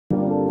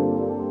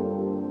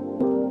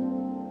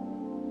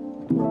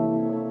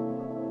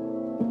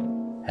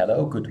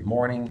Hello, good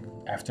morning,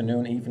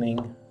 afternoon,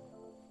 evening,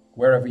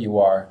 wherever you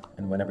are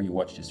and whenever you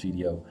watch this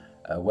video.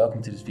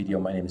 Welcome to this video.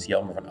 My name is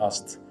Jelmer van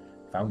Ast,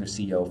 founder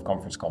CEO of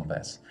Conference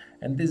Compass.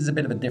 And this is a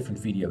bit of a different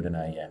video than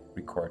I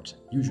record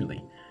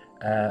usually.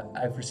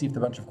 I've received a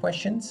bunch of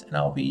questions and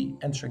I'll be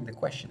answering the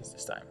questions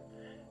this time.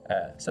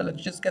 So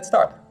let's just get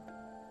started.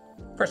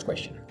 First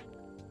question.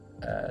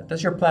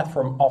 Does your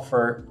platform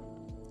offer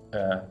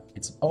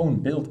its own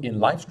built-in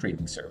live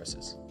streaming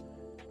services?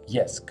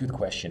 Yes, good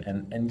question.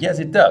 And yes,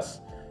 it does.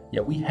 Yeah,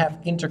 we have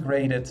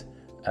integrated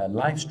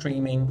live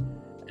streaming,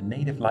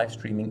 native live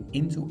streaming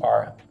into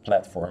our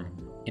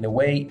platform in a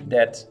way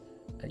that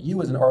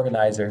you as an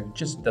organizer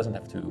just doesn't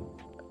have to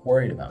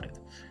worry about it.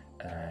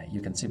 You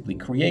can simply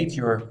create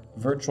your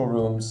virtual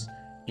rooms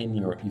in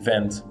your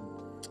event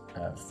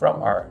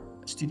from our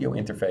studio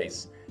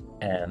interface,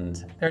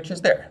 and they're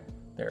just there.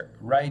 They're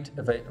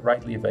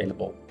rightly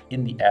available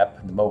in the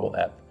app, the mobile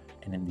app,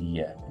 and in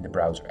the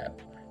browser app.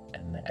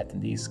 And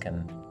attendees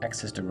can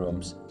access the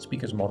rooms,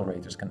 speakers,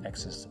 moderators can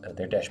access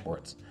their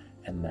dashboards,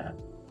 and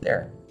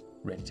they're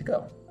ready to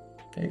go.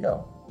 There you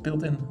go,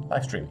 built-in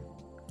live streaming.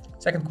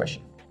 Second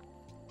question.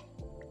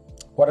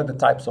 What are the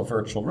types of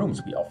virtual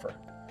rooms we offer?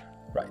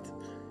 Right.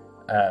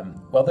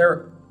 Well, there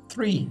are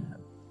three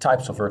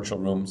types of virtual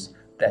rooms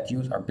that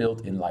use our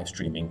built-in live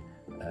streaming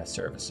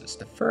services.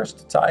 The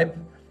first type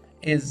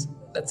is,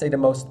 let's say, the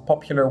most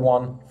popular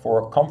one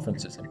for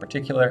conferences. In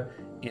particular,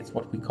 it's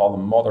what we call a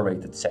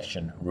moderated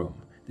session room.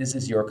 This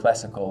is your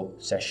classical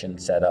session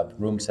setup,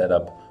 room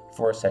setup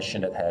for a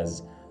session that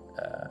has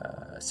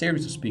a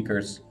series of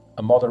speakers,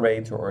 a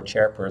moderator or a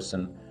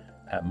chairperson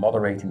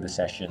moderating the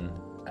session,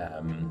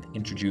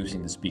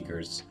 introducing the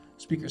speakers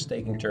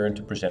taking turn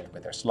to present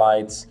with their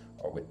slides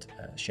or with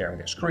sharing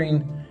their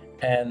screen,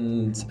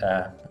 and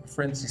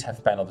for instance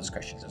have panel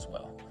discussions as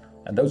well.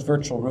 And those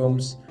virtual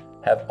rooms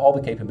have all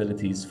the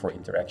capabilities for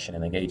interaction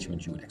and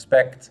engagement you would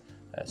expect.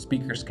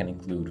 Speakers can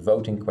include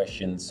voting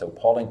questions, so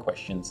polling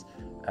questions,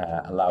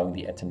 allowing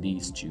the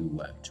attendees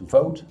to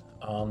vote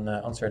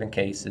on certain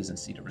cases and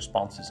see the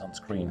responses on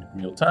screen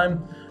real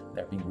time.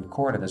 They're being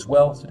recorded as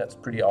well, so that's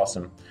pretty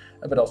awesome.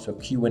 But also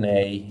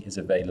Q&A is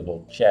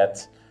available,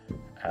 chat,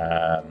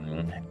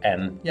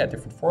 and yeah,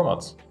 different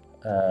formats.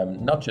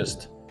 Not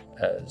just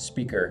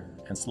speaker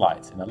and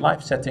slides in a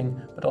live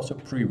setting, but also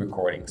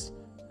pre-recordings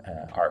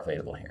are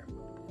available here.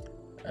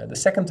 The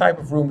second type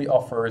of room we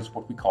offer is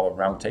what we call a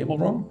roundtable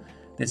room.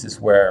 This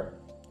is where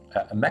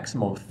a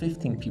maximum of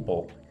 15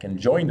 people can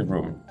join the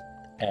room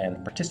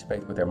and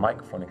participate with their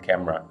microphone and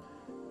camera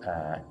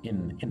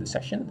in the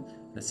session.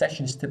 The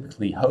session is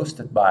typically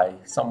hosted by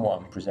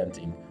someone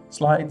presenting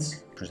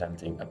slides,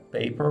 presenting a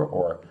paper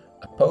or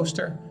a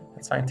poster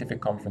at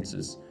scientific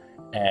conferences.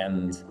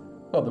 And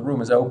well, the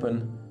room is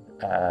opened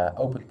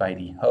by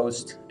the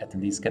host.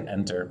 Attendees can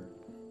enter,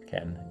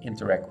 can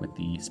interact with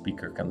the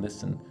speaker, can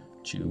listen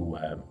to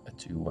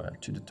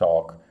the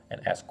talk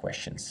and ask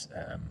questions,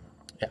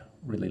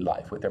 really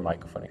live with their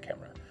microphone and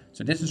camera.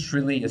 So this is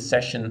really a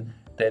session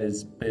that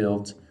is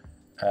built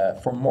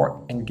for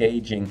more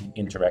engaging,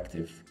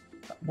 interactive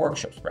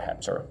workshops,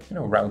 perhaps, or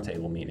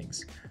roundtable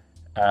meetings.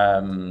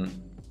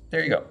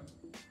 There you go.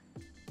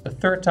 The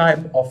third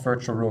type of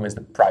virtual room is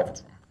the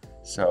private room.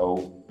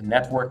 So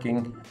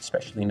networking,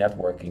 especially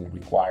networking,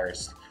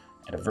 requires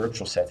at a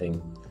virtual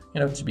setting,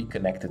 to be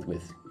connected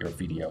with your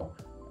video.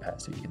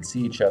 So you can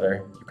see each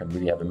other, you can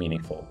really have a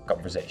meaningful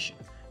conversation.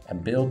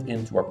 And built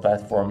into our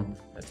platform,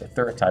 as the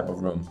third type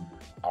of room,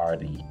 are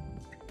the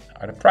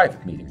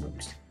private meeting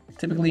rooms,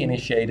 typically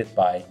initiated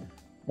by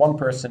one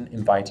person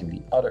inviting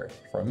the other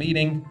for a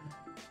meeting.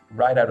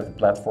 Right out of the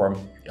platform,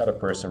 the other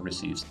person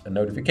receives a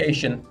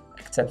notification,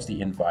 accepts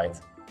the invite,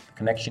 the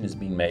connection is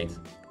being made,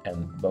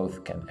 and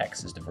both can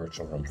access the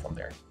virtual room from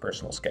their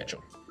personal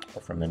schedule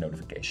or from their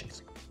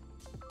notifications.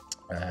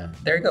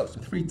 There you go, so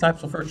three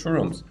types of virtual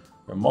rooms.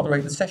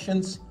 Moderated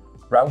sessions,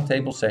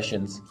 roundtable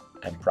sessions,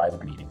 and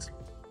private meetings.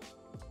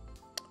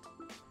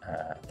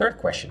 Third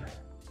question,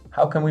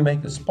 how can we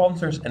make the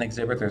sponsors and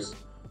exhibitors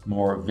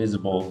more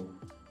visible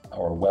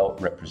or well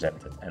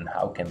represented, and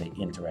how can they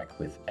interact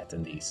with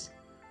attendees?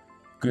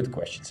 Good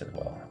questions as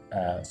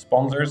well.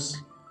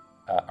 Sponsors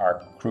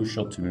are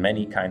crucial to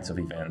many kinds of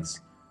events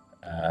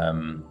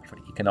for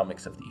the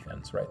economics of the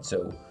events, right?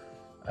 So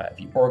if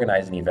you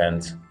organize an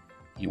event,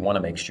 you want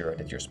to make sure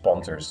that your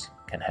sponsors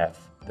can have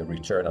the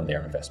return on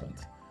their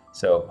investment.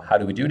 So how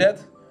do we do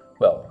that?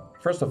 Well,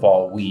 first of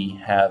all, we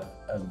have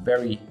a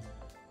very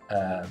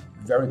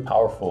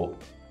powerful,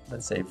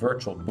 let's say,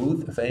 virtual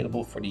booth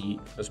available for the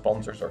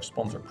sponsors, or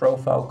sponsor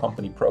profile,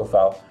 company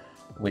profile,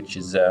 which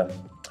is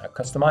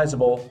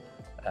customizable,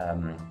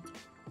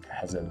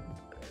 has a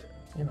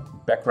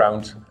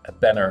background, a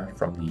banner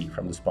from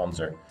the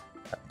sponsor,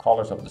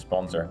 colors of the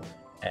sponsor,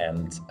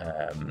 and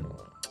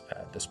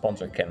the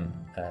sponsor can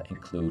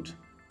include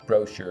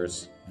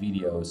brochures,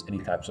 videos, any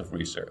types of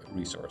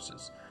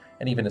resources,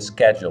 and even a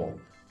schedule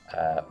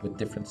with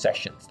different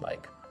sessions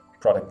like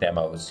product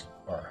demos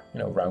or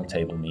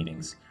roundtable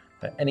meetings.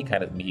 Any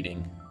kind of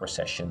meeting or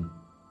session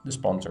the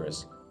sponsor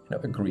is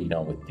agreed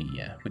on with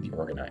the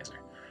organizer.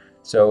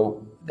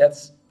 So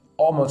that's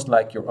almost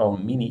like your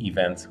own mini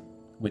event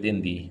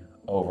within the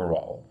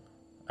overall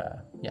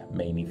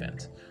main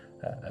event,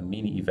 a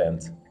mini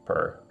event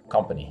per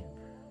company.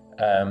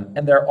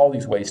 And there are all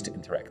these ways to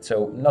interact.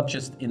 So not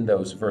just in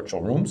those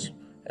virtual rooms,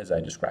 as I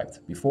described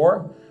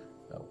before,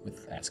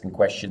 with asking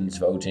questions,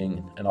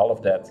 voting, and all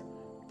of that,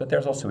 but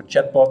there's also a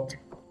chat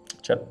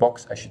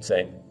box, I should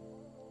say,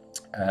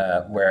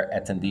 where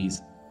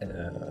attendees,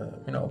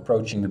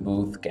 approaching the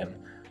booth can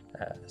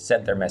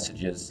send their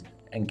messages,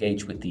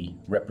 engage with the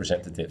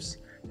representatives,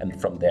 and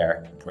from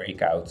there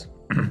break out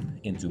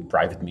into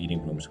private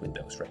meeting rooms with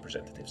those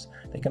representatives.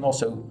 They can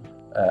also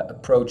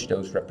approach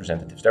those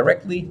representatives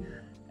directly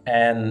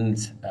and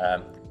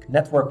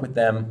network with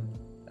them,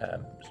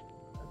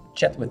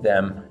 chat with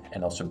them,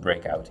 and also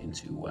break out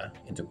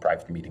into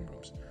private meeting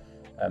rooms.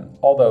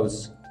 All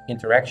those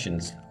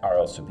interactions are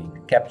also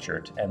being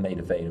captured and made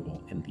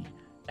available in the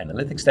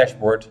analytics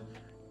dashboard.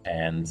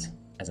 And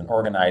as an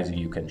organizer,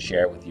 you can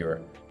share with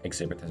your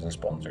exhibitors and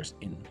sponsors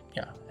in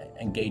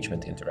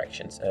engagement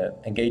interactions,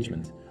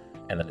 engagement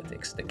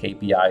analytics, the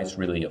KPIs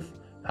really of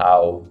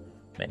how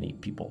many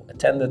people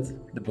attended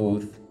the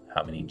booth,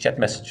 how many chat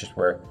messages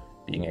were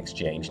being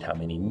exchanged, how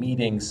many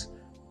meetings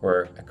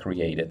were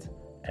created,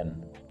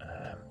 and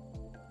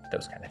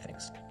those kind of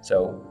things.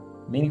 So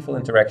meaningful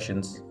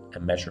interactions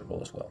and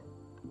measurable as well.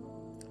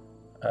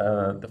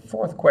 The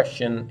fourth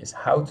question is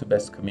how to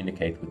best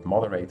communicate with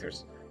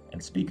moderators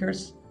and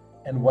speakers,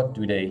 and what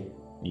do they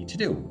need to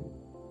do?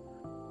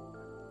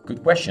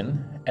 Good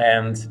question,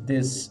 and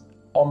this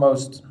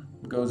almost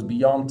goes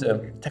beyond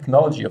the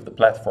technology of the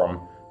platform.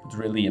 It's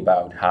really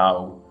about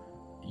how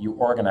you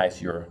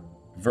organize your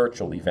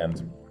virtual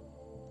event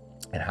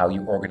and how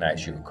you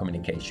organize your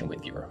communication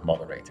with your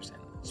moderators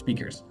and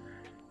speakers.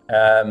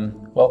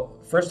 Well,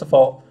 first of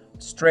all,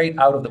 straight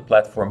out of the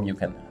platform, you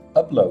can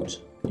upload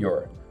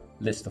your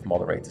list of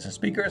moderators and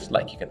speakers,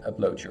 like you can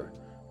upload your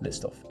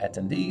list of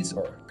attendees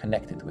or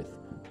connect it with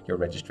your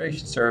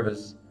registration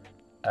service.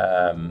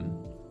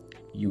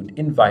 You'd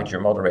invite your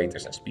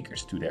moderators and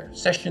speakers to their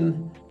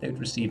session. They would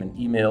receive an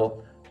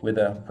email with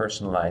a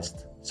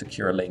personalized,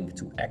 secure link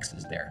to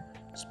access their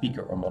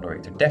speaker or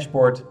moderator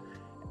dashboard.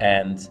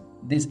 And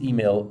this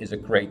email is a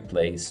great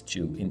place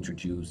to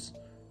introduce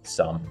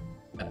some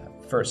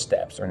first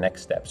steps or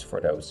next steps for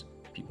those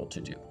people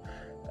to do.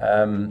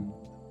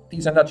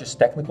 These are not just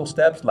technical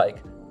steps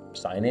like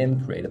sign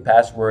in, create a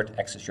password,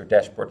 access your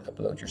dashboard,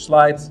 upload your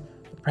slides,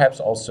 but perhaps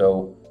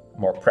also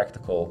more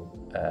practical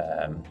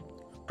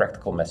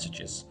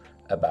messages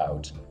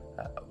about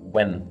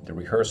when the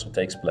rehearsal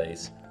takes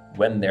place,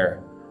 when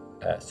they're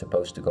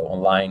supposed to go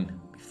online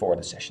before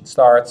the session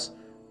starts,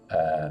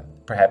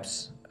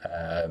 perhaps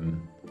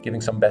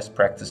giving some best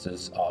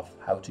practices of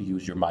how to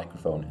use your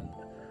microphone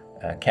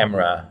and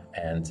camera,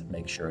 and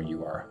make sure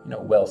you are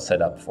well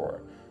set up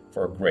for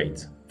a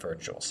great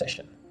virtual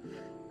session.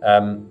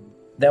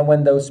 Then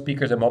when those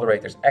speakers and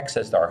moderators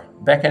access our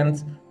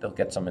backend, they'll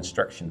get some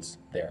instructions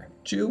there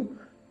too,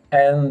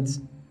 and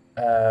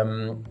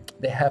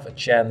they have a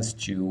chance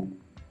to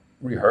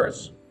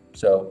rehearse.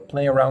 So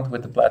play around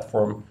with the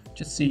platform,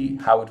 just see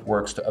how it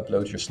works to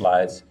upload your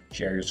slides,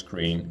 share your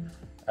screen,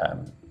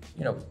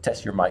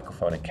 test your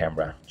microphone and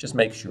camera. Just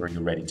make sure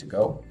you're ready to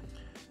go.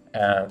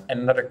 And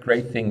another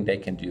great thing they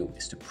can do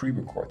is to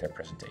pre-record their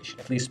presentation.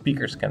 At least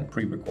speakers can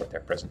pre-record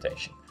their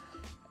presentation.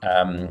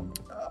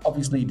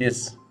 Obviously,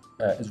 this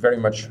is very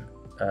much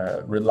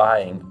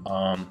relying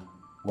on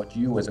what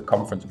you as a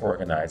conference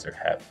organizer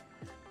have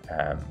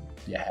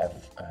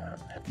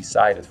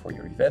decided for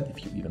your event.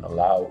 If you even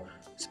allow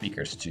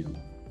speakers to,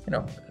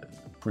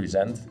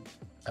 present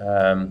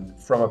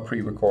from a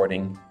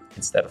pre-recording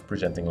instead of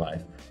presenting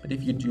live. But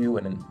if you do,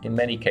 and in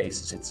many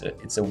cases,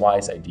 it's a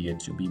wise idea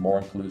to be more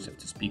inclusive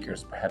to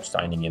speakers, perhaps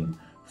signing in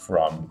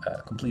from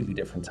a completely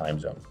different time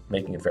zone,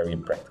 making it very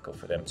impractical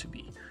for them to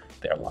be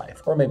there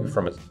live, or maybe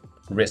from a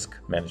risk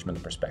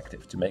management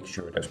perspective to make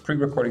sure those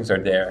pre-recordings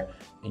are there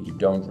and you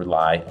don't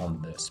rely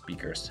on the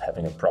speakers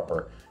having a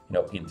proper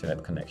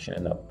internet connection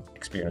and not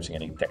experiencing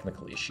any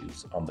technical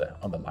issues on the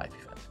live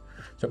event.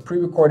 So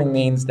pre-recording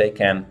means they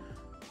can,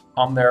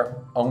 on their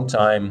own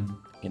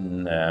time,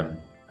 in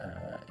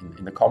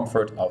the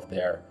comfort of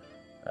their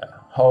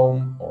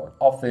home or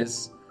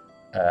office,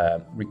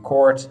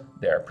 record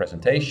their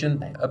presentation.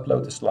 They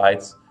upload the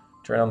slides,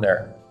 turn on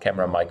their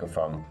camera,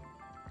 microphone,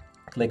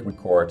 click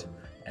record,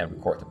 and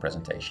record the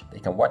presentation. They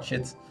can watch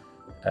it,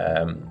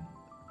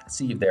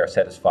 see if they are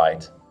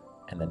satisfied,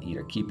 and then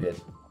either keep it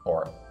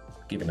or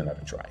give it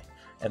another try.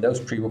 And those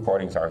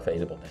pre-recordings are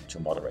available then to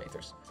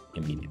moderators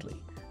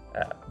immediately.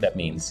 That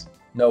means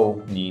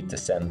no need to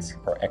send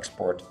or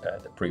export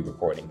the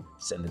pre-recording,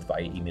 send it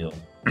via email,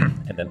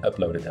 and then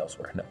upload it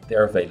elsewhere. No,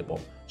 they're available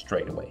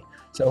straight away.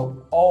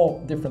 So all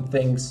different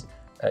things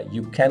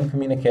you can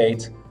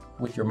communicate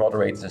with your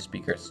moderators and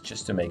speakers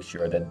just to make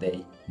sure that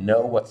they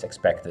know what's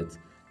expected,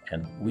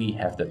 and we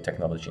have the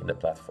technology and the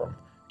platform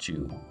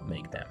to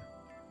make them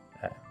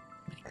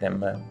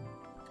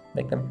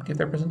give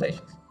their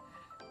presentations.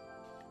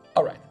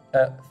 All right,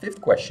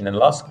 fifth question and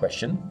last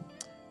question.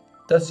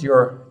 does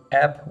your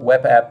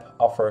web app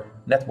offer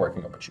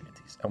networking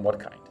opportunities, and what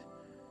kind?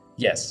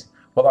 Yes.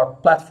 Well, our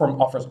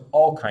platform offers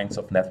all kinds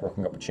of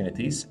networking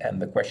opportunities,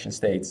 and the question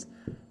states,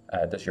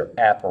 does your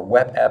app or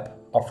web app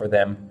offer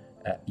them?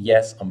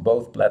 Yes, on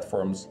both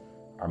platforms,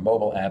 our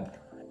mobile app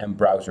and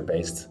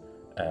browser-based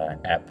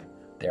app.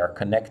 They are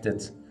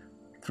connected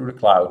through the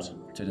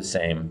cloud to the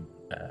same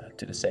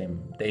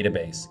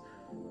database,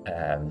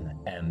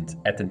 and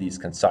attendees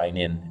can sign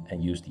in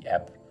and use the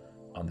app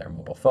on their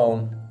mobile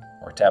phone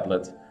or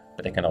tablet,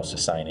 but they can also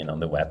sign in on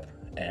the web.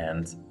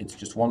 And it's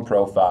just one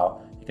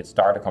profile. You can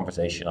start a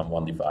conversation on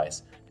one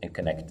device and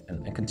connect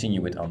and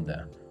continue it on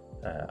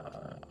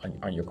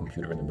your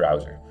computer in the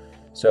browser.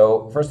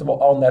 So first of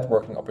all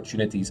networking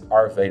opportunities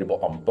are available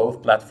on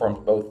both platforms,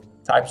 both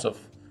types of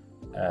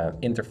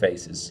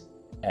interfaces,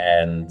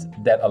 and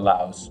that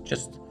allows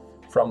just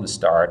from the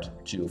start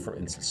to, for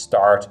instance,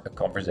 start a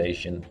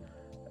conversation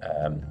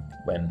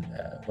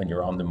when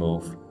you're on the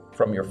move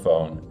from your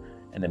phone,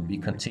 and then be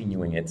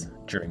continuing it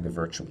during the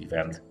virtual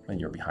event when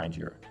you're behind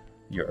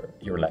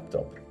your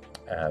laptop.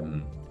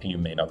 And you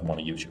may not want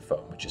to use your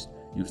phone, but just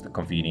use the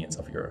convenience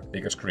of your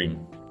bigger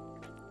screen.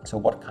 So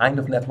what kind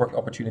of network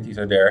opportunities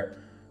are there?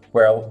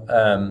 Well,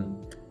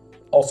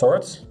 all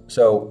sorts.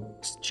 So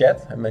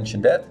chat, I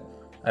mentioned that.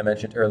 I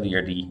mentioned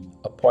earlier the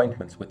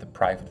appointments with the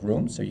private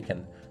room, so you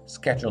can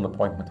schedule an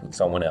appointment with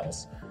someone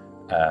else.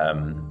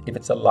 If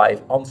it's a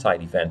live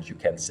on-site event, you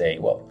can say,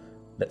 well,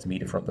 let's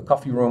meet in front of the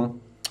coffee room,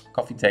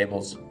 coffee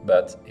tables.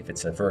 But if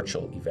it's a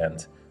virtual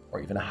event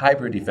or even a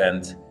hybrid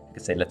event, you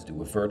can say, let's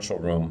do a virtual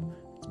room.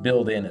 It's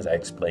built in, as I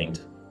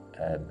explained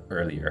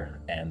earlier,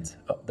 and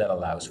that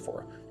allows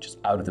for just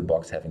out of the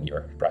box having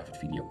your private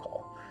video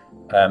call.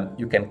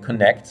 You can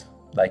connect,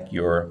 like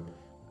your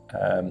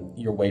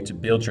way to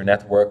build your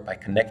network by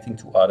connecting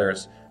to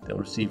others. They'll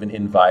receive an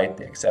invite,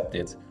 they accept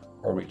it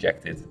or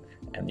reject it,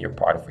 and you're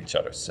part of each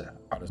other's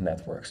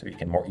network, so you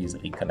can more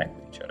easily connect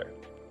with each other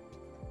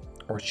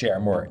or share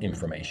more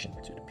information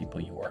to the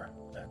people you are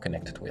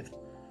connected with.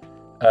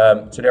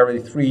 So there are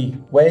really three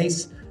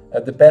ways.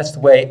 The best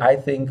way, I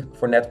think,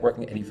 for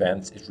networking at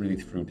events is really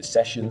through the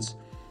sessions.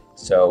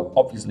 So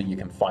obviously you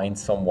can find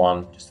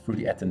someone just through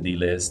the attendee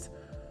list,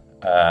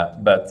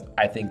 but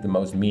I think the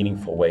most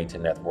meaningful way to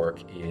network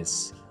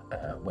is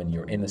when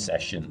you're in a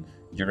session,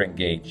 you're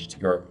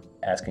engaged, you're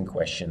asking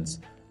questions,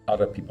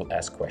 other people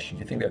ask questions,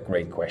 you think they're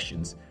great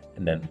questions,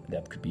 and then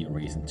that could be a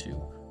reason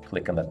to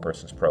click on that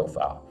person's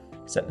profile,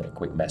 send them a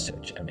quick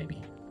message, and maybe,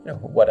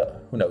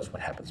 who knows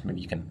what happens.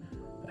 Maybe you can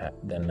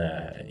then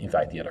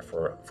invite the other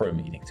for a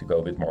meeting to go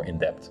a bit more in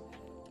depth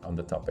on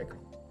the topic.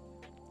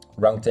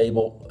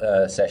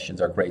 Roundtable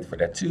sessions are great for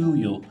that too.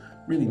 You'll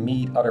really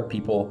meet other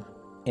people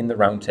in the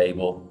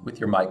roundtable with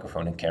your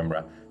microphone and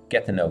camera,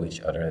 get to know each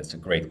other. It's a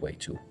great way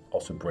to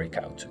also break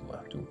out to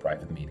a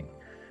private meeting.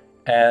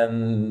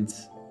 And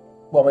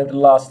well, maybe the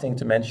last thing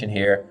to mention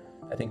here,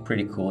 I think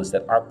pretty cool, is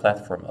that our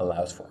platform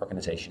allows for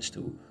organizations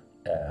to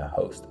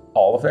host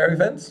all of their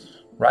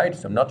events, right?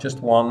 So not just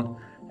one,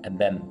 and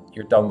then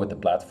you're done with the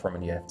platform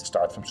and you have to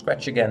start from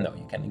scratch again. No,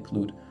 you can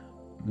include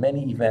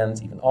many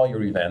events, even all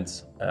your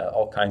events,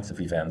 all kinds of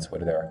events,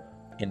 whether they're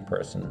in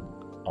person,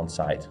 on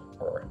site,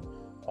 or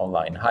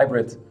online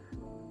hybrid.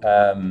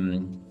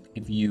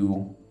 If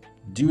you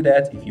do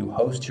that, if you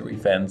host your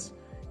events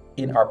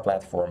in our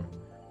platform,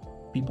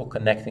 people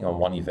connecting on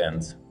one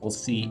event will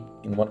see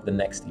in one of the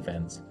next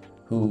events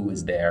who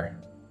is there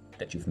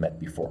that you've met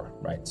before,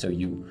 right? So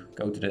you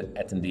go to the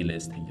attendee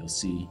list and you'll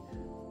see,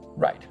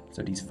 right,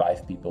 so these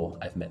 5 people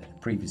I've met at a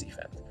previous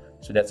event.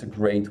 So that's a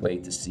great way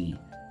to see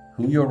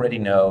who you already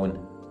know and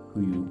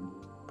who you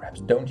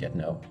perhaps don't yet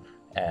know.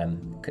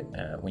 And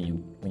when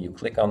you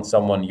click on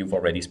someone you've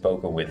already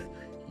spoken with,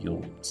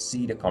 you'll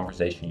see the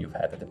conversation you've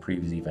had at the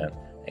previous event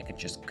and can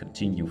just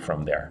continue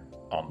from there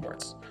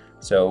onwards.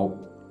 So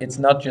it's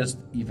not just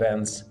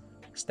events,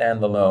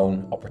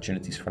 standalone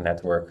opportunities for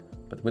network,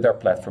 but with our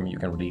platform you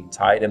can really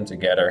tie them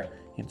together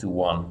into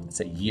one, let's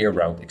say,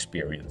 year-round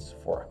experience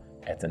for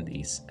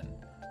attendees and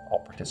all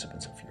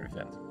participants of your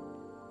event.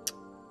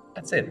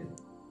 That's it.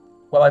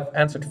 Well, I've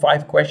answered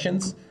 5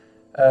 questions.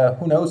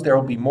 Who knows, there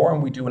will be more,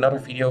 and we do another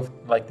video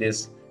like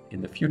this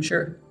in the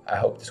future. I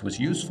hope this was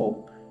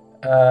useful.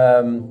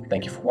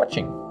 Thank you for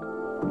watching.